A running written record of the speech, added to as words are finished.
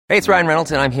Hey, it's Ryan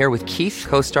Reynolds, and I'm here with Keith,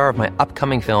 co-star of my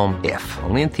upcoming film, If,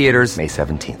 only in theaters May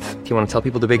 17th. Do you want to tell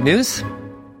people the big news?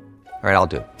 All right, I'll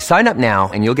do it. Sign up now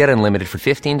and you'll get unlimited for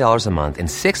 $15 a month and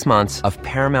 6 months of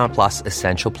Paramount Plus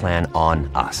Essential Plan on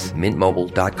us.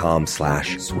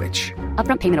 MintMobile.com/switch.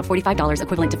 Upfront payment of $45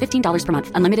 equivalent to $15 per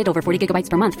month. Unlimited over 40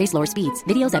 gigabytes per month. Face lower speeds.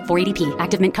 Videos at 480p.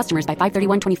 Active Mint customers by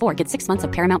 531.24 get 6 months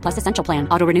of Paramount Plus Essential Plan.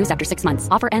 Auto renews after 6 months.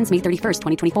 Offer ends May 31st,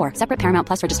 2024. Separate Paramount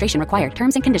Plus registration required.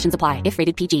 Terms and conditions apply if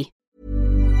rated PG.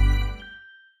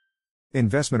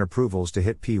 Investment approvals to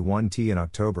hit P1T in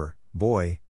October,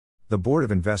 BoI. The Board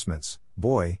of Investments,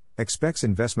 BoI, expects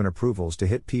investment approvals to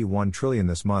hit P1 trillion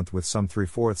this month, with some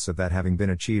 3/4 of that having been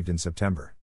achieved in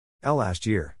September. Last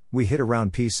year, we hit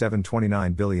around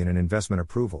P729 billion in investment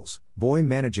approvals, BoI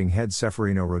managing head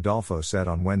Seferino Rodolfo said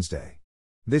on Wednesday.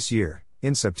 This year,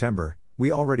 in September, we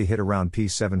already hit around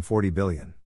P740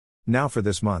 billion. Now for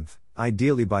this month,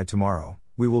 ideally by tomorrow,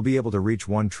 we will be able to reach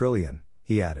 1 trillion,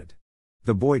 he added.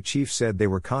 The BoI chief said they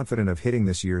were confident of hitting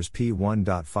this year's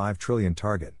P1.5 trillion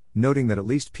target, noting that at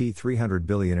least P300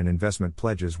 billion in investment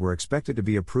pledges were expected to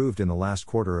be approved in the last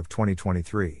quarter of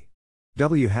 2023.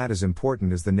 What is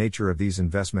important is the nature of these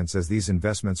investments, as these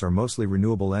investments are mostly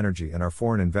renewable energy and are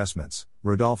foreign investments,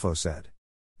 Rodolfo said.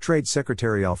 Trade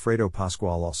Secretary Alfredo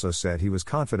Pascual also said he was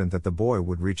confident that the BoI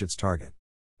would reach its target.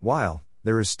 While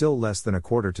there is still less than a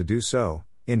quarter to do so,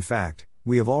 in fact,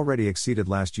 we have already exceeded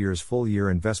last year's full-year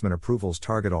investment approvals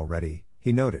target already,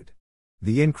 he noted.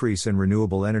 The increase in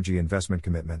renewable energy investment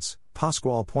commitments,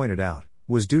 Pascual pointed out,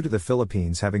 was due to the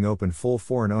Philippines having opened full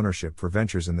foreign ownership for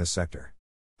ventures in this sector.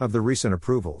 Of the recent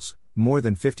approvals, more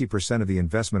than 50% of the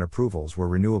investment approvals were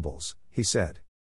renewables, he said.